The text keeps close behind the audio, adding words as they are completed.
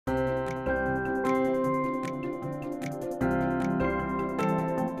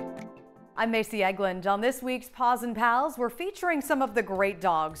I'm Macy Egland. On this week's Paws and Pals, we're featuring some of the great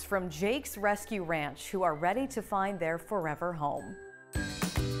dogs from Jake's Rescue Ranch who are ready to find their forever home.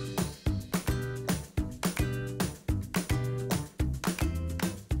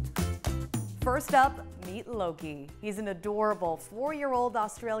 First up, meet Loki. He's an adorable 4-year-old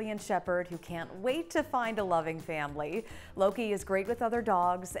Australian Shepherd who can't wait to find a loving family. Loki is great with other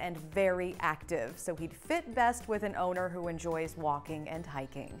dogs and very active, so he'd fit best with an owner who enjoys walking and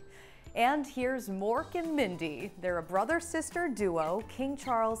hiking. And here's Mork and Mindy. They're a brother-sister duo, King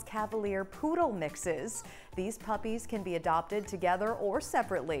Charles Cavalier Poodle mixes. These puppies can be adopted together or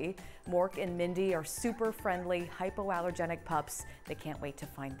separately. Mork and Mindy are super friendly, hypoallergenic pups. They can't wait to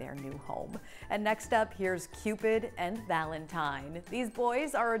find their new home. And next up, here's Cupid and Valentine. These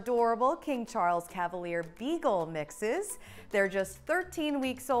boys are adorable King Charles Cavalier Beagle mixes. They're just 13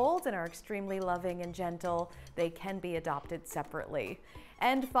 weeks old and are extremely loving and gentle. They can be adopted separately.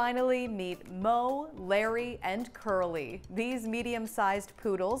 And finally, meet Mo, Larry, and Curly. These medium-sized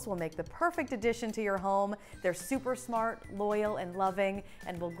poodles will make the perfect addition to your home. They're super smart, loyal, and loving,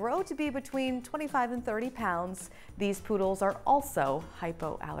 and will grow to be between 25 and 30 pounds. These poodles are also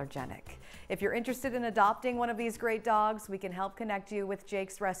hypoallergenic. If you're interested in adopting one of these great dogs, we can help connect you with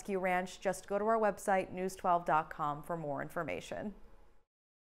Jake's Rescue Ranch. Just go to our website, news12.com, for more information.